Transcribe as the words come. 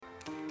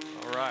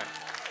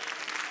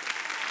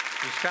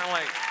It's kind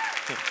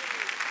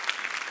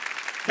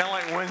of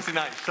like Wednesday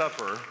night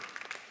supper.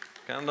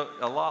 Kind of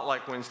a lot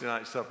like Wednesday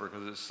night supper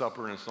because it's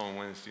supper and it's on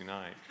Wednesday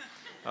night.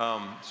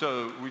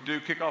 So we do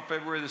kick off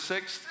February the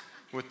 6th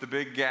with the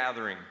big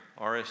gathering,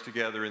 RS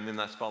Together, and then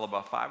that's followed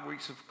by 5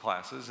 weeks of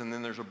classes, and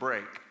then there's a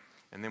break,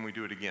 and then we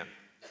do it again.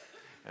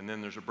 And then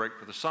there's a break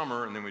for the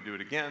summer, and then we do it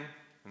again,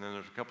 and then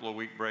there's a couple of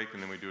week break,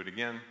 and then we do it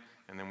again,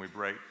 and then we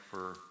break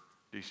for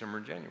December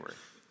and January.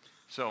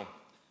 So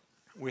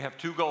we have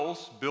two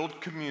goals: build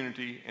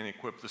community and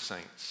equip the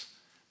saints,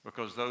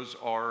 because those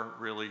are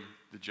really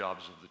the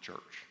jobs of the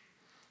church,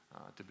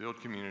 to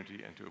build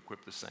community and to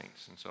equip the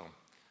saints. And so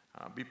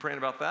be praying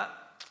about that,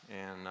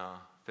 and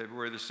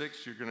February the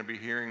 6th, you're going to be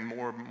hearing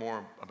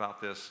more about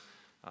this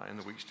in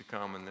the weeks to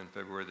come, and then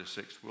February the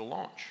 6th, we'll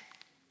launch.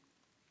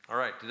 All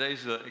right,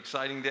 today's an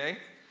exciting day.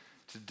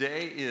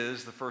 Today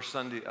is the first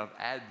Sunday of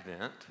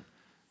Advent,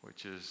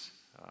 which is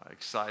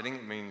exciting.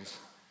 It means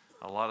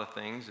a lot of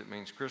things. It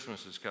means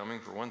Christmas is coming,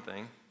 for one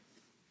thing,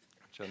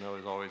 which I know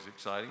is always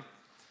exciting.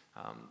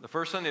 The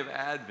first Sunday of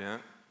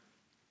Advent,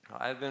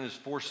 Advent is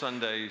 4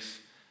 Sundays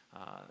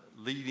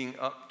leading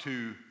up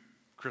to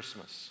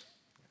Christmas.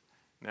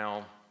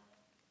 Now,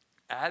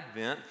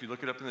 Advent, if you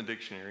look it up in the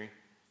dictionary,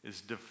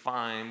 is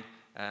defined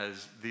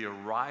as the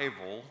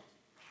arrival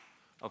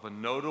of a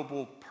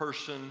notable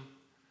person,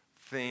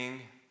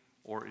 thing,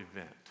 or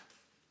event.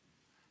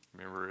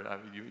 Remember,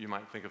 you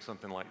might think of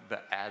something like the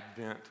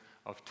advent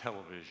of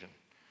television.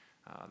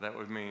 That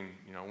would mean,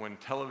 when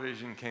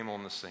television came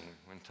on the scene,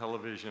 when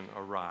television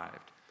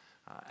arrived.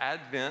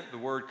 Advent, the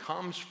word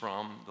comes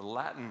from the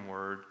Latin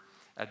word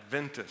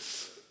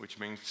adventus, which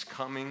means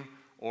coming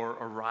or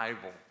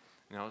arrival.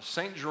 Now,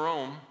 St.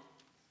 Jerome,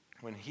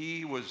 when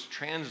he was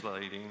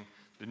translating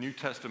the New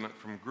Testament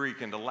from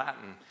Greek into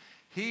Latin,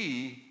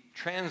 he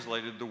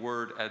translated the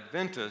word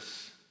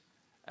adventus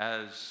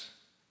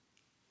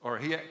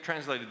he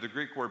translated the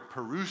Greek word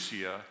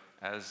parousia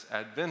as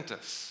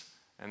adventus.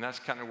 And that's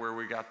kind of where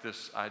we got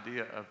this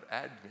idea of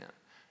Advent.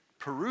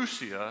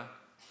 Parousia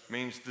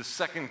means the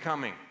second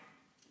coming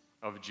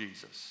of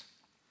Jesus.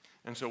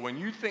 And so when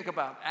you think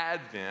about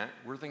Advent,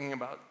 we're thinking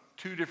about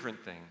two different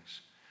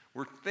things.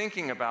 We're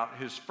thinking about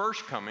his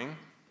first coming,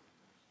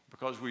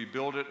 because we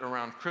build it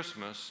around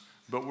Christmas,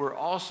 but we're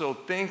also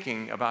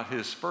thinking about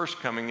his first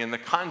coming in the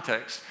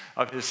context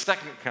of his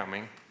second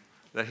coming,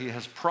 that he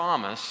has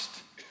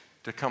promised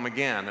to come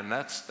again. And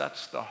that's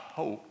the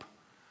hope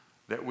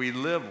that we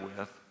live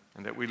with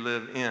and that we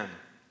live in.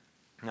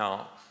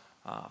 Now,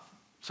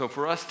 so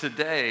for us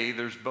today,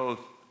 there's both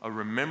a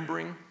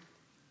remembering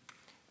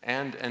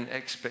and an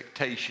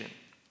expectation.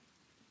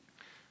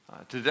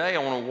 Today, I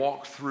want to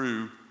walk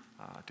through,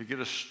 to get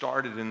us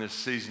started in this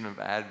season of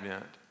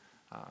Advent,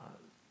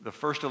 the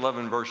first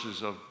 11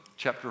 verses of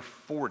chapter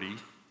 40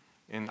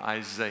 in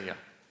Isaiah.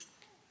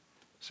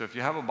 So if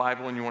you have a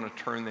Bible and you want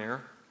to turn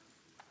there,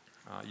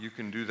 you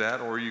can do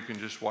that, or you can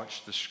just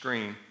watch the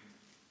screen.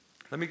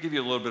 Let me give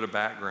you a little bit of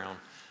background.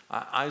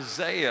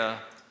 Isaiah,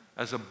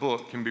 as a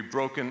book, can be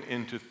broken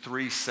into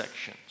 3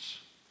 sections.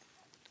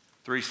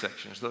 3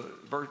 sections.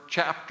 The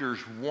chapters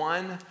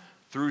 1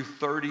 through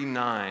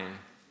 39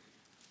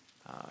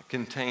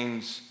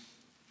 contains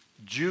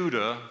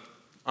Judah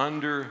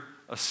under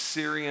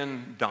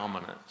Assyrian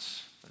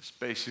dominance. That's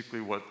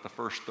basically what the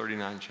first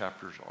 39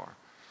 chapters are.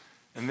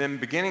 And then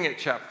beginning at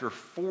chapter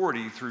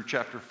 40 through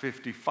chapter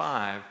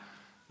 55,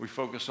 we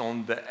focus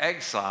on the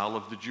exile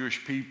of the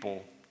Jewish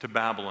people to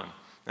Babylon.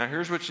 Now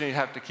here's what you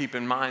have to keep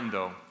in mind,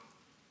 though.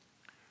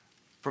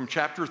 From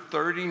chapter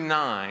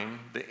 39,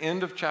 the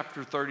end of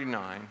chapter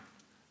 39,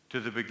 to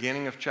the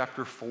beginning of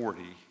chapter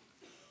 40,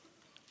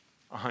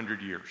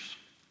 100 years.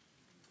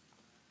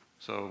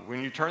 So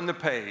when you turn the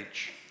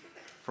page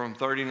from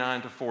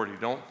 39 to 40,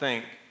 don't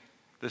think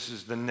this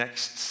is the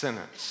next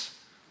sentence.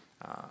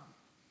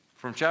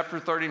 From chapter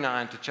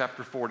 39 to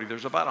chapter 40,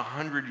 there's about a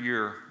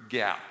 100-year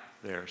gap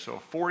there. So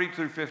 40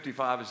 through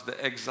 55 is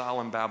the exile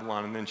in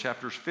Babylon, and then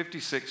chapters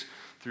 56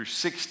 through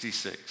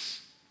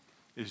 66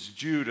 is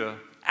Judah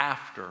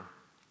after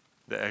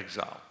the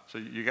exile. So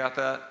you got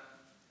that?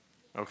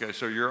 Okay,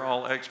 so you're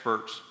all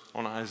experts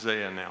on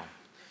Isaiah now.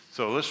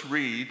 So let's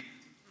read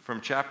from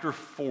chapter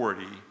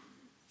 40,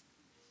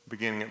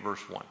 beginning at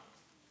verse 1.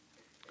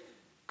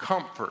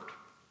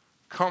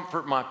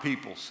 Comfort my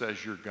people,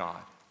 says your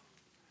God.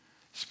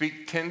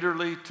 Speak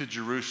tenderly to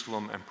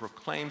Jerusalem and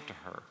proclaim to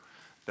her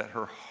that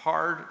her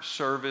hard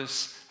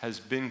service has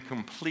been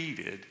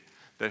completed,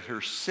 that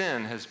her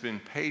sin has been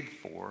paid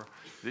for,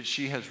 that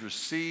she has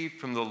received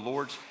from the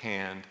Lord's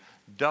hand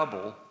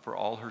double for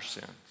all her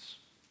sins.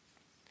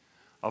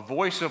 A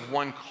voice of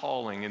one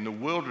calling in the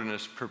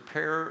wilderness,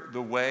 prepare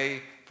the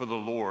way for the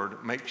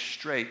Lord, make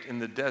straight in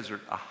the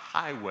desert a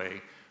highway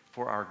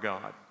for our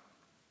God.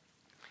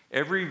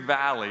 Every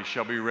valley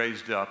shall be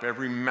raised up,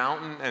 every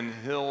mountain and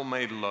hill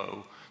made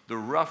low. The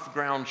rough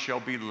ground shall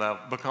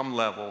become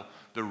level,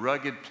 the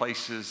rugged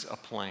places a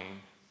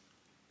plain.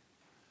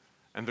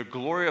 And the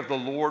glory of the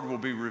Lord will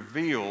be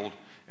revealed,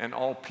 and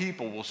all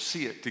people will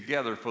see it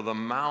together, for the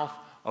mouth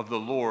of the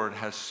Lord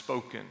has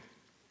spoken.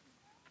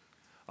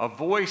 A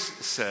voice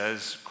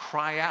says,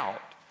 cry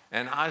out.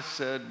 And I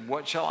said,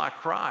 what shall I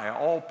cry?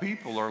 All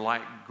people are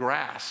like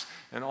grass,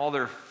 and all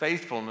their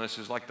faithfulness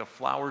is like the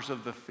flowers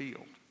of the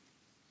field.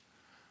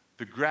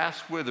 The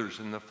grass withers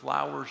and the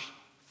flowers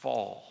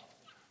fall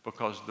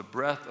because the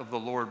breath of the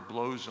Lord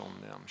blows on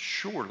them.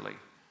 Surely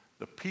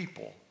the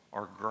people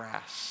are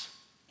grass.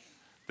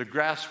 The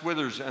grass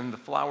withers and the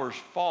flowers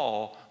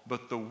fall,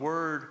 but the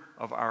word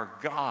of our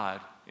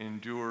God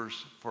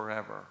endures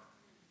forever.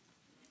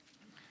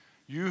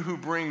 You who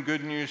bring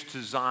good news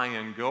to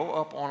Zion, go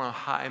up on a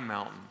high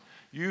mountain.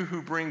 You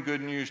who bring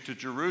good news to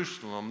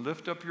Jerusalem,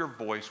 lift up your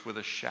voice with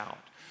a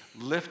shout.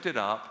 Lift it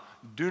up.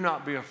 Do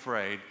not be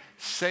afraid.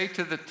 Say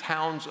to the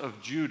towns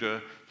of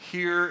Judah,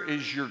 here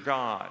is your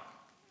God.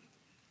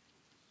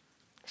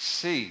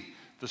 See,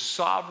 the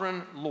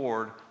sovereign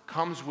Lord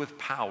comes with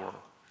power,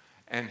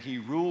 and he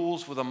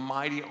rules with a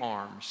mighty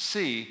arm.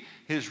 See,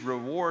 his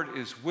reward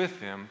is with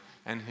him,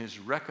 and his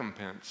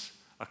recompense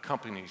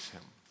accompanies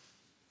him.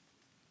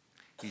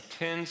 He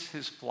tends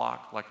his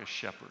flock like a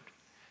shepherd.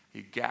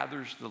 He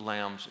gathers the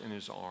lambs in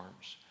his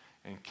arms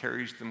and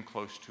carries them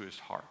close to his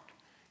heart.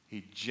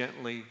 He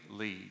gently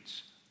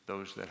leads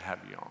those that have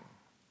young.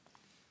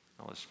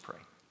 Now let's pray.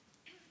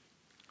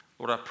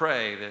 Lord, I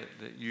pray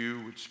that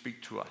you would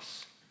speak to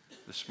us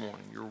this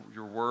morning.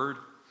 Your word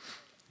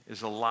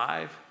is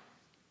alive.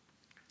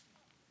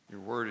 Your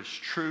word is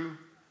true.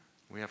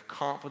 We have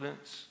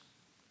confidence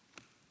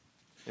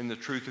in the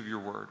truth of your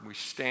word. We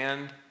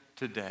stand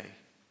today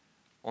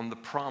on the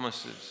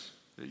promises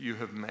that you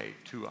have made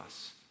to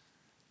us.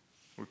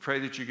 We pray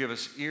that you give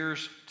us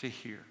ears to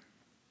hear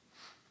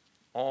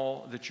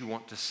all that you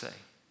want to say.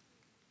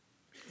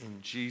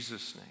 In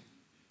Jesus' name,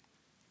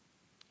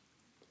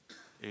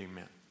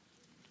 amen.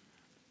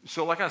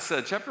 So like I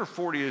said, chapter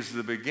 40 is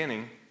the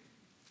beginning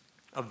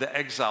of the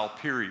exile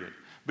period,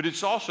 but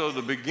it's also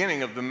the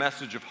beginning of the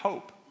message of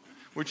hope,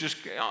 which is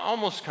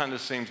almost kind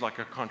of seems like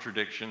a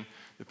contradiction.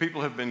 The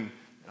people have been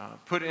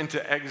put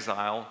into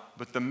exile,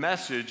 but the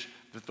message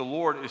that the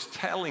Lord is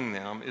telling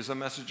them is a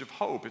message of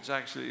hope. It's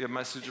actually a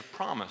message of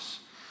promise.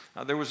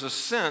 There was a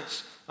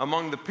sense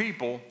among the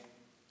people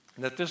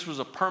that this was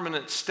a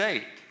permanent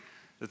state,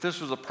 that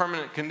this was a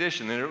permanent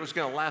condition, that it was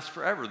going to last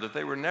forever, that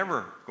they were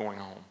never going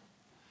home.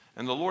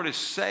 And the Lord is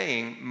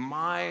saying,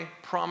 my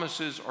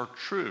promises are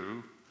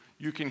true.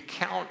 You can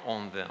count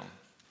on them.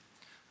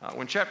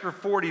 When chapter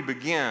 40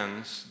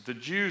 begins, the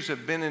Jews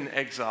have been in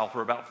exile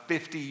for about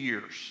 50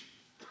 years.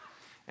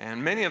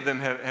 And many of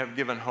them have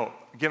given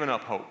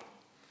up hope.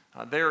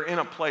 They're in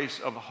a place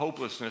of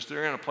hopelessness.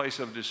 They're in a place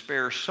of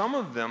despair. Some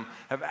of them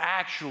have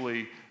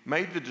actually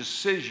made the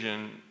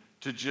decision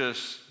to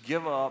just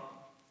give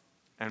up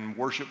and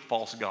worship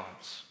false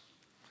gods.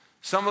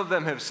 Some of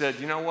them have said,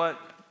 you know what?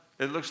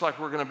 It looks like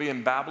we're going to be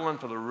in Babylon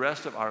for the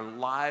rest of our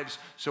lives,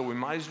 so we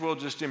might as well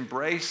just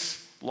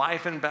embrace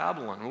life in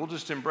Babylon. We'll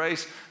just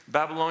embrace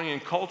Babylonian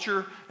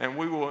culture, and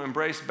we will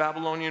embrace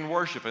Babylonian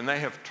worship. And they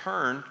have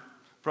turned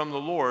from the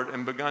Lord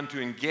and begun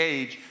to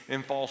engage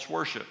in false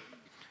worship.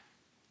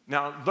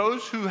 Now,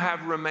 those who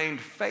have remained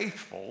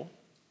faithful,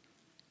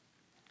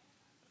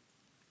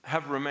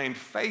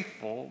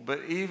 but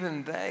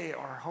even they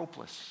are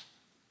hopeless.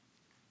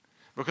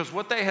 Because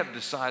what they have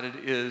decided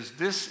is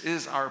this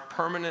is our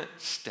permanent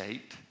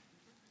state.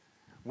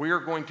 We are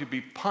going to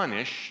be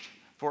punished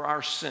for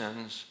our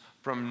sins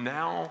from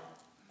now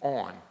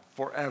on,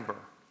 forever.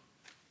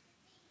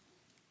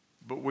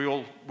 But we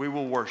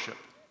will worship.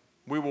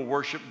 We will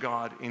worship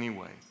God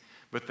anyway.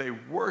 But they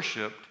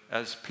worshiped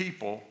as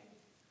people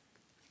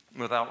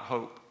without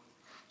hope.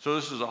 So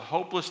this is a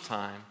hopeless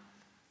time.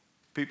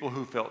 People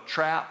who felt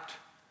trapped,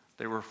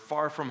 they were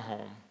far from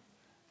home,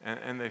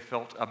 and they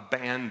felt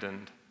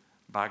abandoned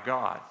by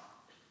God.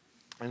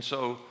 And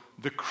so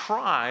the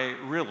cry,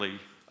 really,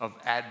 of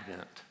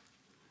Advent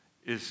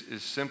is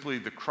simply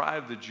the cry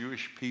of the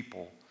Jewish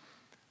people,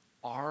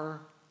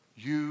 are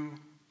you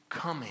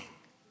coming?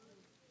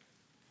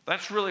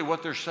 That's really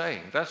what they're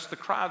saying. That's the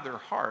cry of their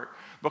heart,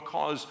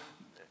 because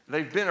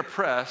they've been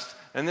oppressed,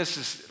 and this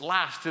has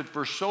lasted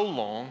for so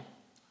long,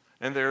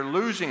 and they're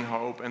losing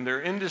hope, and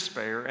they're in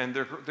despair, and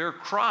their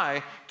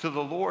cry to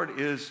the Lord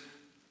is,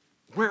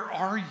 where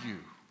are you?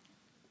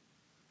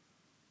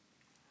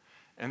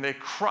 And they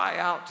cry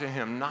out to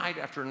him night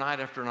after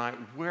night after night,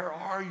 where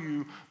are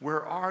you?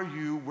 Where are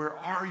you? Where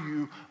are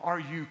you? Are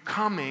you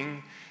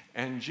coming?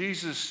 And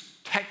Jesus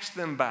texts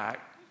them back,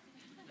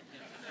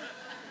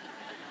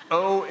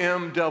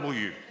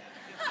 OMW.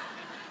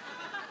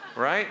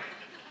 Right?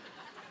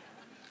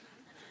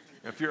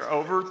 If you're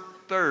over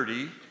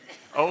 30,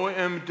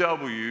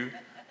 OMW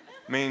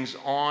means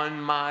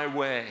on my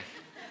way.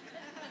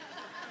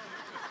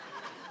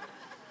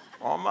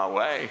 On my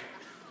way.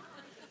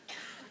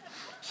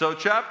 So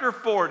chapter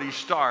 40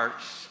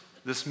 starts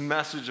this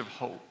message of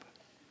hope.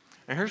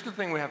 And here's the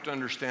thing we have to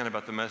understand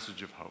about the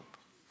message of hope.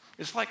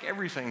 It's like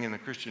everything in the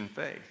Christian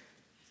faith.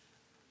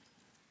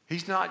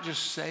 He's not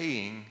just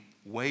saying,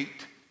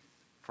 wait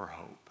for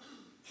hope.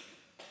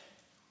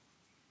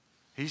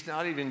 He's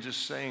not even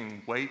just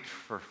saying wait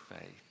for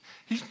faith.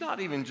 He's not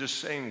even just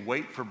saying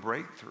wait for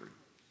breakthrough.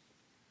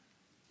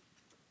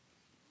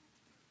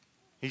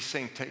 He's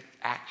saying take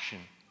action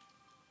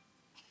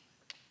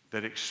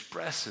that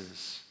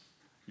expresses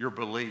your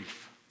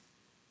belief.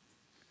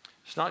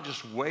 It's not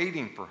just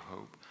waiting for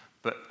hope,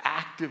 but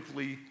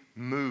actively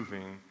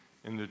moving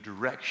in the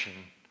direction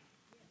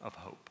of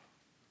hope.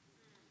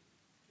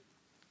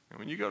 And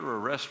when you go to a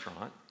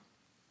restaurant,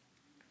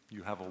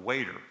 you have a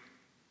waiter,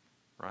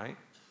 right?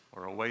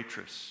 Or a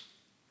waitress.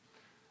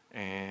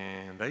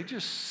 And they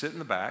just sit in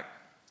the back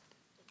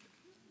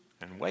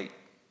and wait.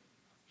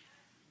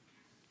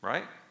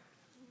 Right?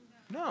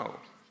 No.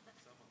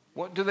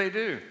 What do they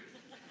do?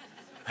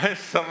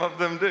 Some of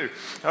them do.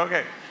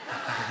 Okay.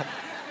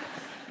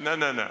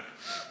 No.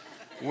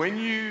 When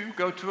you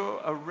go to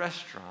a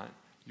restaurant,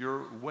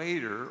 your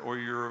waiter or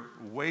your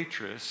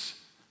waitress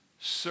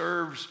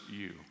serves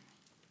you.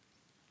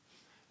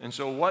 And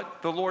so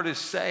what the Lord is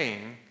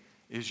saying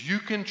is, you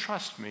can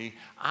trust me.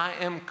 I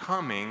am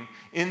coming.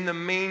 In the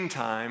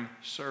meantime,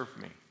 serve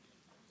me.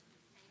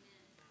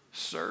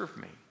 Serve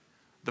me.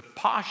 The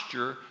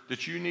posture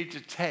that you need to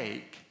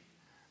take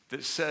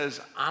that says,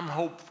 I'm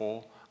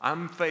hopeful,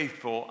 I'm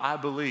faithful, I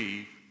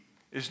believe,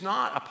 is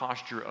not a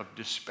posture of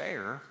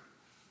despair,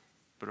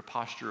 but a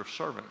posture of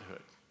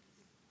servanthood.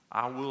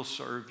 I will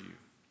serve you.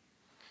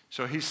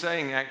 So he's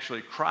saying,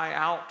 actually, cry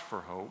out for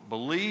hope,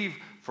 believe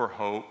for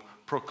hope,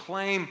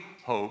 proclaim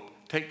hope,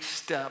 take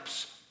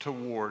steps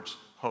towards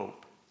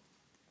hope.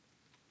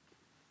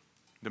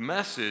 The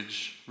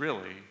message,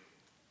 really,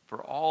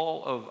 for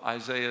all of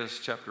Isaiah's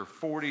chapter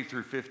 40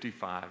 through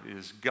 55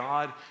 is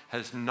God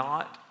has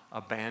not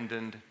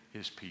abandoned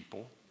his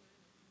people,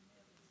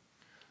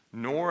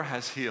 nor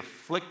has he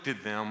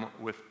afflicted them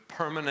with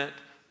permanent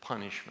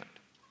punishment.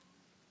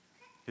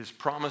 His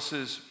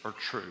promises are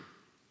true.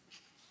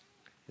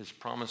 His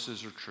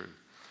promises are true.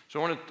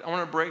 So I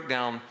want to break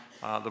down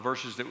the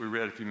verses that we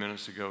read a few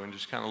minutes ago and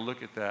just kind of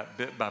look at that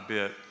bit by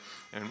bit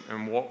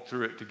and walk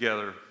through it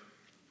together.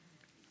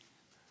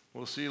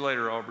 We'll see you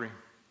later, Aubrey.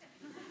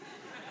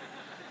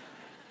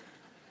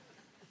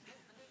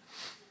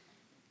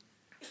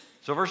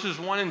 So verses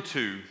 1 and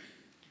 2,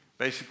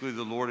 basically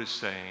the Lord is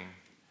saying,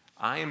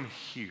 I am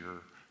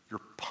here,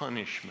 your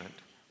punishment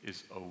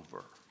is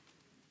over.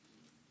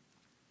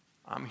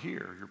 I'm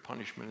here, your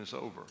punishment is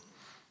over.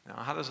 Now,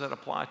 how does that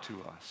apply to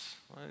us?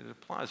 Well, it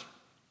applies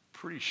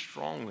pretty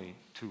strongly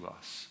to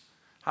us.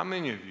 How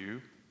many of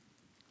you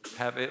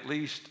have at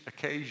least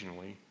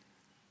occasionally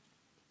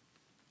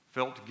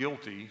felt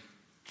guilty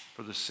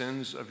for the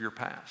sins of your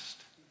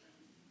past?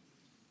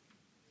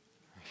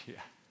 Yeah.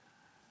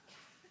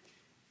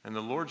 And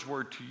the Lord's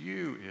word to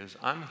you is,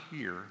 I'm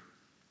here.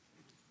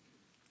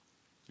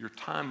 Your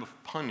time of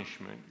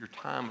punishment, your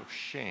time of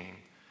shame,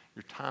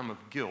 your time of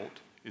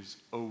guilt is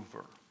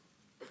over.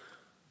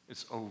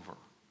 It's over.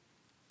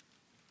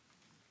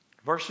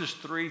 Verses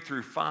 3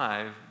 through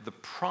 5, the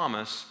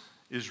promise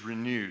is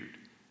renewed.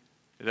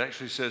 It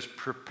actually says,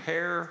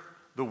 prepare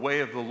the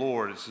way of the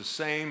Lord. It's the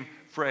same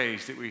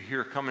phrase that we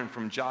hear coming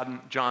from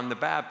John the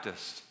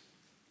Baptist.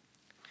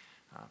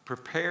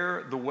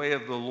 Prepare the way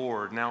of the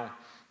Lord. Now,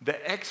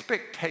 the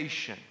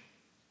expectation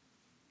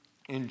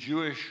in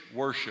Jewish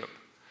worship,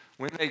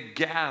 when they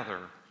gather,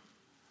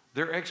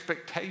 their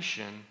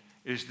expectation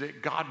is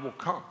that God will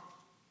come.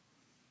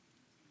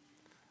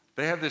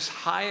 They have this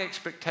high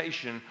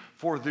expectation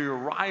for the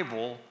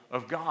arrival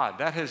of God.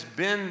 That has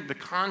been the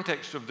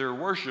context of their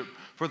worship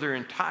for their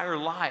entire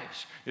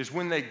lives, is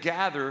when they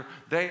gather,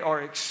 they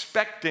are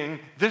expecting,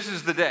 this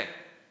is the day.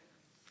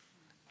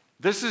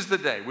 This is the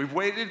day. We've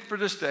waited for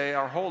this day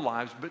our whole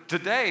lives, but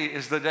today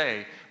is the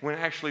day when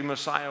actually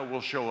Messiah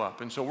will show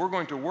up. And so we're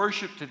going to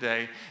worship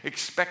today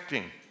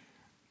expecting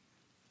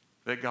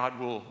that God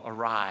will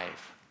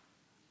arrive.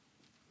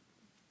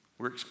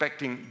 We're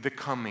expecting the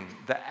coming,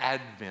 the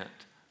advent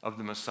of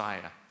the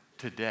Messiah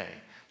today.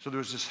 So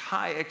there's this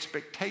high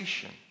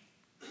expectation.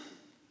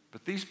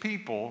 But these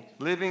people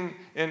living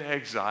in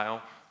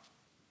exile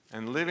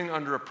and living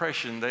under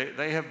oppression,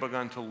 they have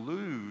begun to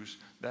lose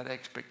that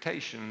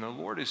expectation. And the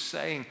Lord is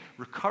saying,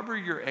 recover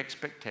your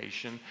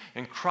expectation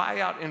and cry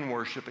out in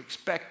worship,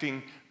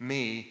 expecting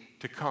me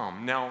to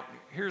come. Now,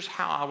 here's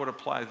how I would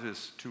apply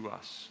this to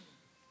us.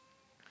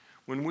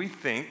 When we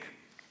think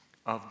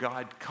of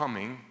God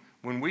coming,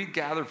 when we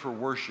gather for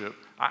worship,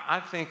 I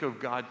think of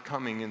God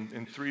coming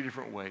in three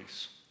different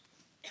ways.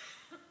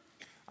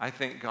 I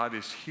think God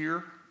is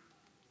here,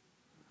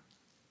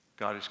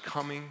 God is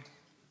coming,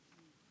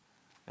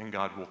 and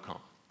God will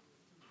come.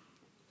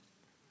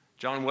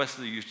 John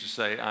Wesley used to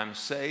say, I'm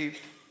saved,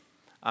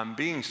 I'm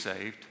being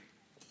saved,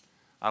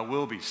 I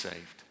will be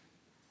saved.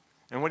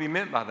 And what he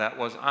meant by that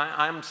was,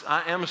 I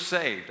am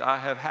saved. I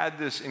have had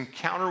this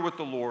encounter with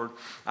the Lord.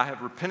 I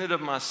have repented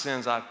of my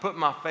sins. I've put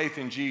my faith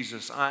in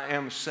Jesus. I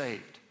am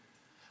saved.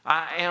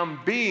 I am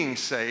being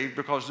saved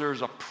because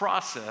there's a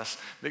process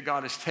that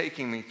God is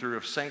taking me through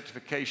of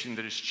sanctification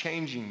that is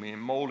changing me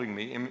and molding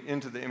me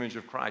into the image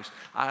of Christ.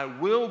 I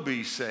will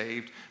be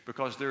saved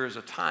because there is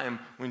a time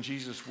when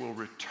Jesus will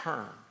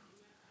return.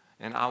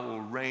 and I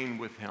will reign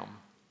with him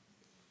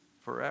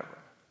forever.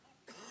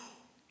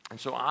 And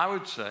so I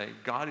would say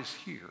God is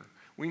here.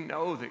 We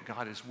know that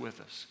God is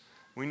with us.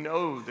 We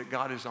know that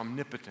God is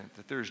omnipotent,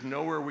 that there's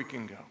nowhere we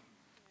can go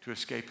to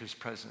escape his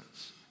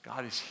presence.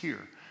 God is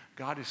here.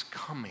 God is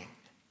coming.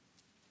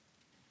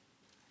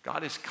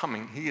 God is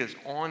coming. He is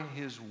on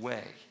his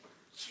way,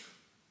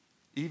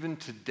 even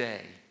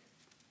today,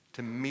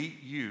 to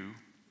meet you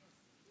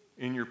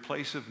in your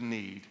place of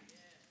need.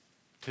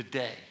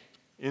 Today,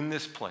 in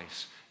this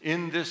place,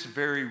 in this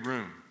very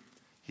room,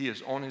 he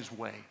is on his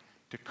way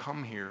to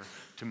come here,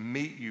 to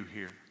meet you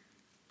here.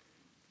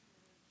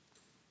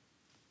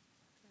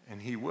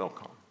 And he will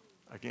come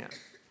again.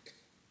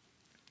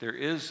 There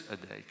is a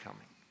day coming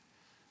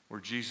where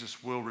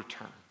Jesus will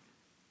return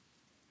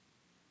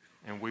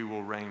and we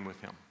will reign with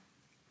him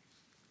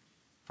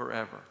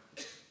forever.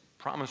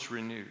 Promise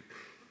renewed.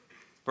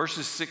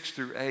 Verses 6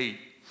 through 8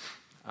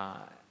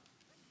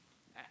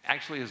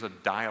 actually is a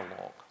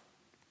dialogue.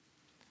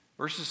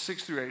 Verses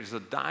 6 through 8 is a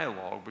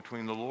dialogue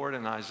between the Lord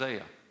and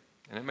Isaiah.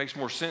 And it makes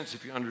more sense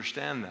if you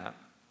understand that.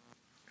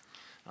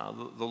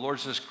 The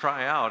Lord says,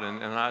 cry out.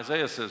 And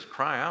Isaiah says,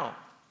 cry out.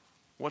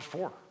 What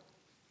for?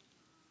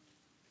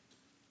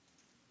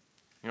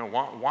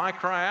 Why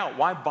cry out?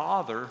 Why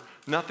bother?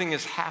 Nothing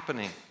is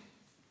happening.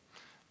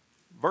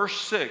 Verse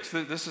 6,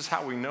 this is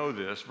how we know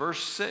this.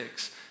 Verse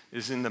 6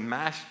 is in the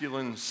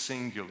masculine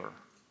singular,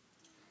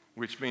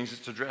 which means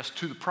it's addressed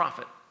to the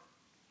prophet.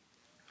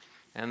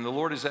 And the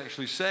Lord is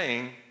actually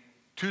saying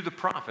to the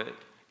prophet,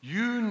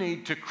 you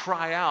need to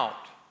cry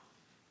out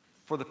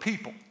for the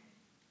people.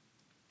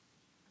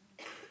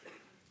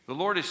 The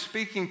Lord is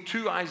speaking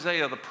to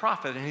Isaiah the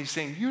prophet, and he's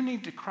saying, you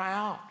need to cry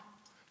out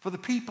for the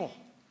people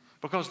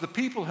because the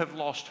people have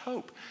lost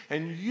hope.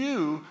 And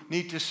you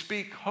need to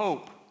speak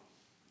hope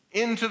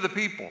into the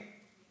people.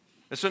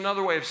 It's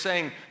another way of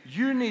saying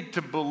you need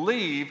to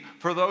believe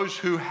for those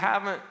who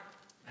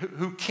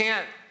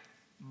can't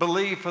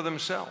believe for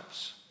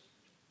themselves.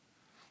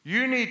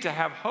 You need to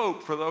have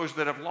hope for those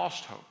that have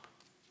lost hope.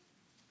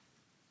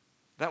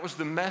 That was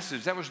the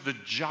message. That was the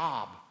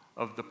job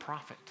of the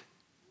prophet,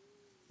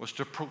 was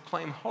to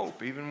proclaim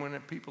hope even when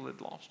people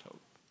had lost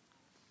hope.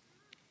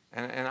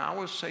 And I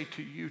will say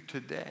to you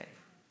today,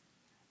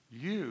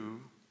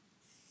 you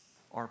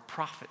are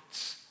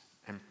prophets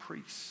and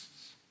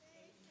priests.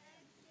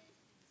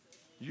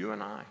 You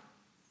and I,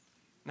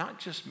 not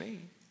just me.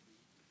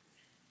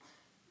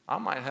 I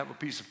might have a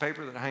piece of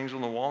paper that hangs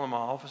on the wall in my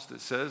office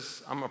that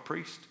says I'm a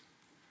priest.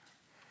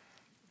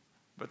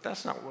 But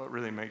that's not what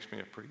really makes me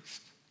a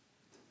priest.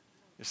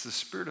 It's the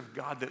Spirit of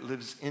God that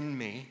lives in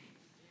me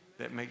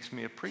that makes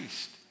me a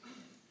priest.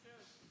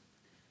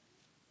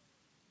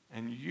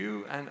 And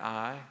you and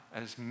I,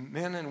 as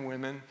men and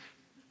women,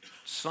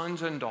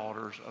 sons and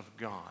daughters of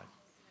God,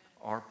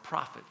 are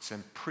prophets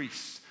and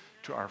priests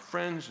to our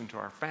friends and to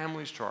our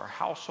families, to our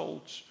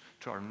households,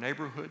 to our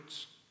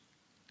neighborhoods.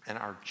 And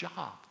our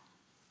job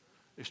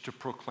is to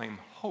proclaim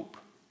hope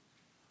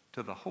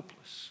to the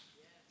hopeless.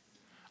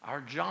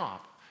 Our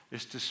job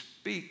is to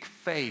speak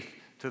faith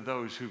to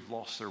those who've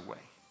lost their way.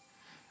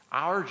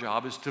 Our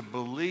job is to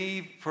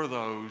believe for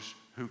those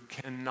who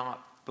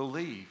cannot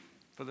believe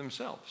for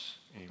themselves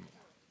anymore.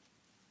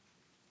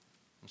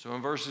 And so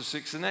in verses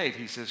 6 and 8,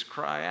 he says,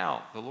 cry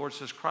out. The Lord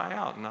says, cry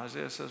out. And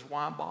Isaiah says,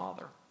 why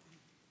bother?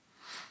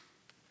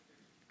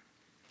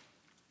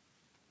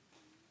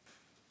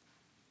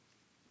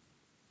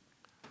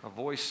 A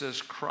voice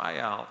says, cry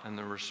out, and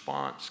the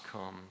response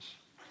comes,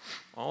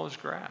 all is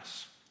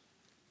grass.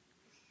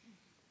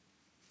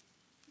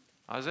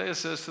 Isaiah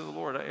says to the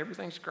Lord,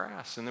 everything's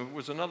grass. And there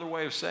was another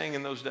way of saying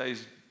in those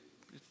days,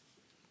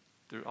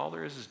 all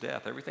there is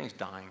death. Everything's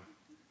dying.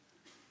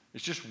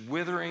 It's just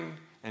withering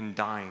and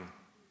dying.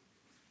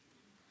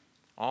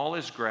 All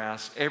is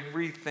grass.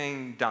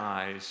 Everything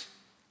dies.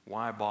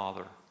 Why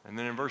bother? And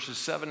then in verses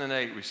 7 and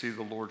 8, we see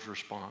the Lord's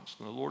response.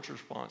 And the Lord's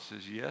response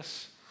is,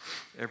 yes,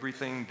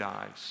 everything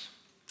dies.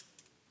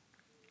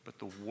 But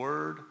the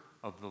word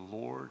of the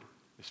Lord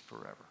is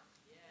forever.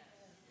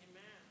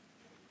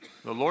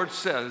 The Lord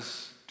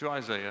says to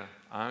Isaiah,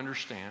 I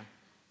understand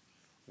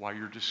why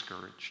you're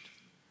discouraged.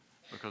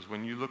 Because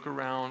when you look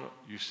around,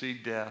 you see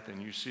death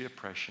and you see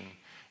oppression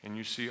and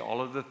you see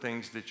all of the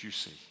things that you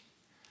see.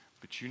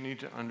 But you need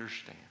to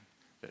understand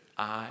that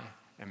I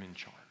am in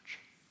charge.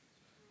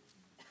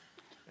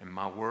 And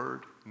my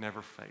word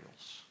never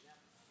fails.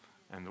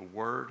 And the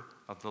word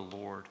of the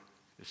Lord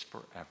is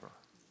forever.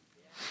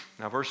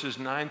 Now, verses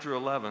 9 through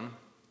 11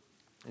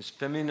 is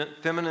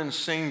feminine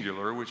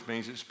singular, which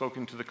means it's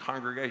spoken to the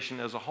congregation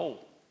as a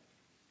whole.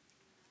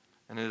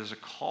 And it is a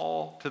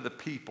call to the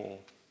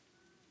people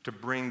to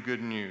bring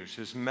good news.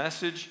 His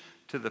message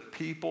to the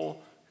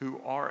people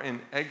who are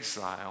in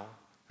exile,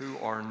 who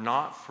are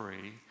not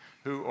free,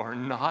 who are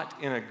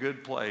not in a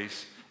good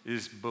place,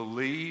 is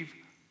believe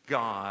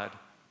God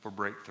for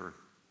breakthrough.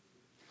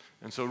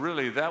 And so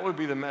really, that would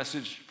be the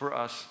message for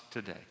us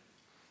today.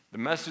 The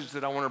message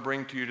that I want to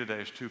bring to you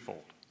today is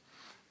twofold.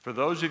 For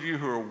those of you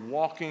who are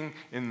walking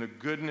in the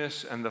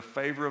goodness and the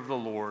favor of the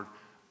Lord,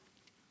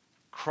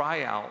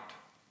 cry out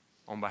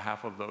on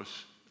behalf of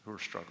those who are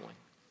struggling.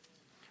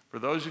 For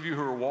those of you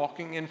who are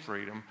walking in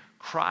freedom,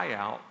 cry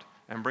out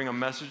and bring a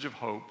message of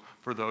hope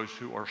for those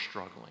who are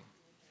struggling.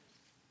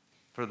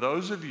 For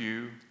those of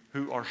you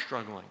who are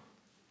struggling,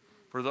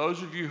 for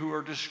those of you who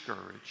are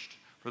discouraged,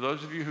 for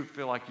those of you who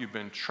feel like you've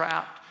been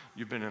trapped,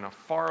 you've been in a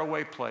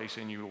faraway place,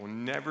 and you will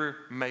never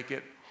make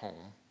it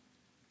home,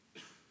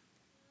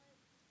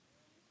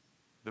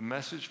 the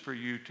message for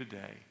you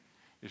today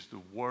is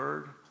the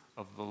word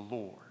of the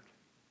Lord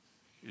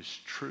is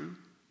true.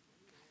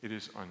 It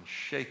is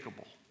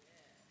unshakable.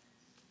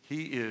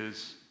 He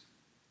is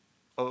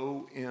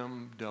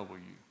OMW.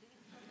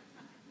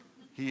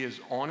 He is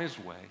on his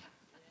way.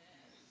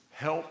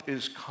 Help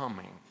is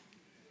coming.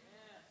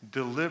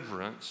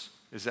 Deliverance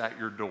is at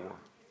your door.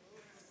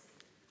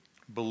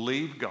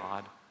 Believe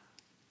God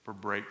for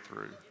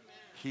breakthrough.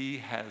 He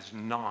has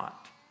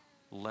not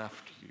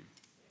left you.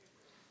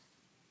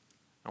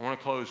 I want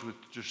to close with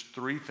just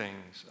 3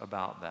 things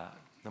about that.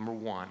 Number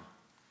 1,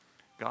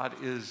 God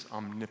is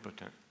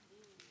omnipotent.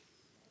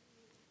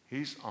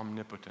 He's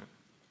omnipotent.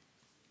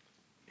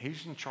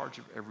 He's in charge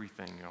of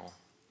everything, y'all.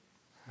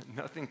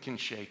 Nothing can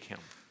shake him.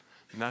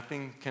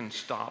 Nothing can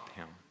stop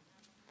him.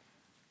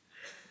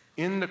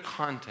 In the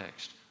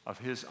context of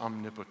his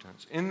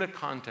omnipotence, in the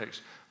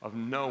context of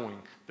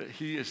knowing that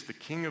he is the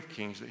King of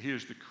Kings, that he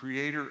is the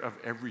creator of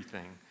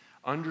everything,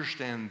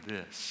 understand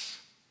this.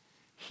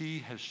 He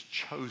has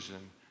chosen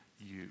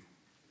you.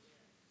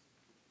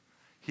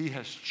 He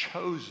has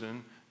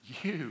chosen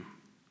you.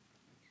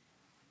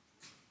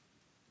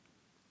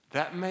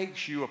 That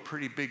makes you a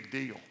pretty big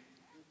deal.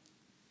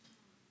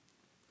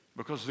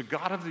 Because the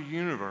God of the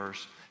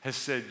universe has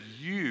said,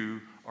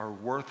 you are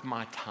worth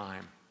my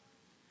time.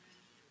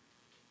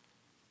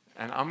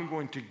 And I'm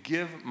going to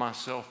give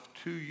myself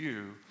to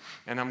you,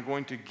 and I'm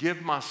going to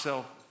give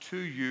myself to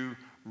you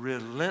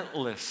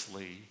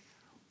relentlessly.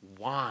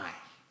 Why?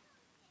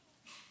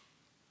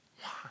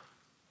 Why?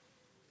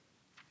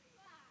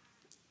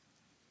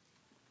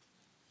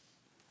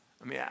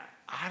 I mean,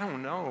 I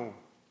don't know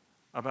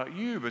about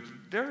you, but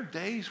there are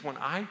days when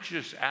I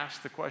just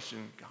ask the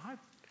question, God,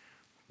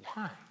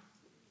 why?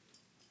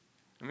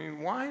 I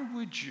mean, why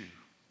would you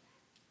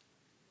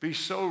be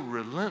so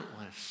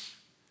relentless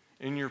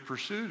in your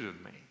pursuit of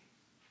me?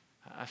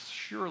 I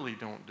surely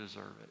don't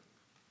deserve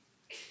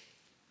it.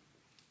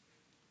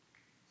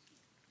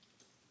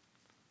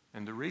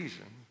 And the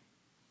reason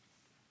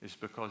is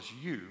because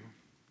you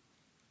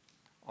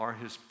are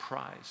his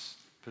prized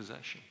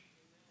possession.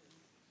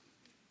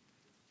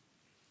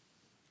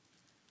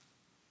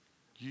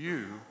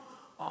 You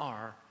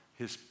are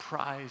his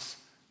prized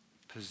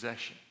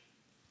possession.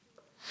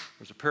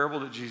 There's a parable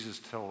that Jesus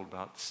told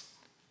about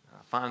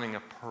finding a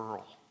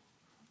pearl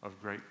of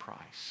great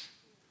price.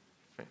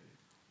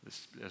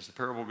 As the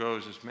parable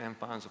goes, this man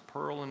finds a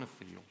pearl in a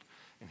field,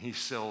 and he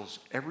sells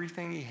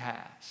everything he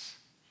has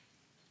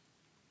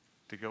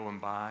to go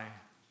and buy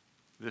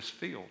this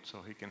field so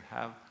he can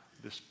have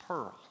this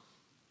pearl.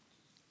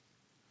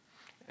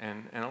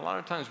 And a lot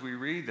of times we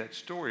read that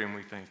story and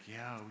we think,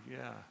 yeah,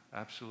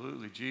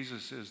 absolutely.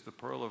 Jesus is the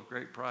pearl of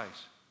great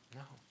price.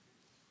 No,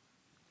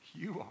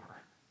 you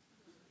are.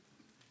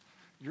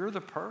 You're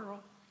the pearl.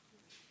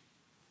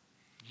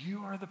 You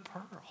are the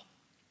pearl.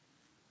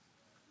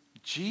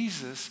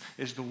 Jesus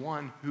is the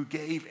one who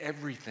gave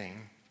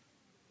everything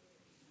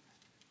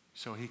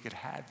so he could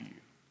have you.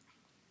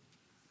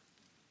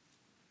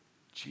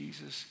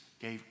 Jesus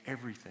gave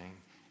everything,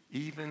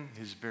 even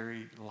his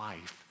very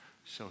life,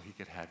 so he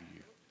could have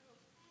you.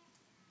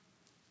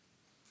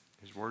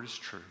 His word is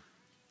true.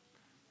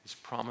 His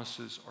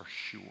promises are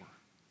sure.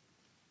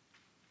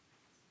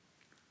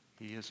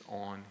 He is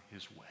on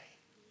his way.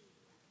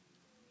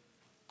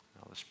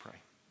 Now let's pray.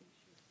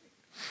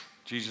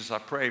 Jesus, I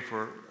pray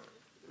for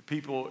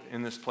people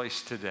in this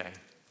place today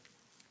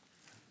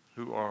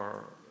who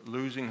are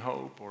losing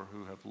hope or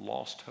who have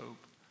lost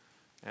hope.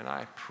 And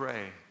I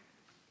pray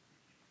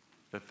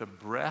that the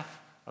breath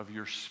of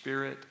your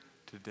Spirit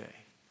today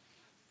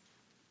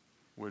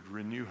would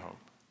renew hope,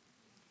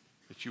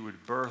 that you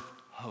would birth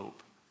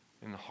hope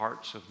in the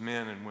hearts of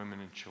men and women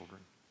and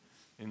children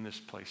in this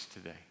place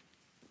today.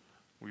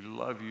 We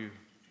love you.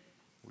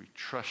 We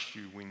trust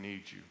you. We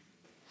need you.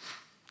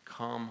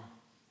 Come,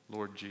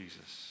 Lord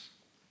Jesus.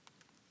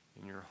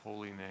 In your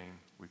holy name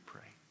we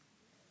pray.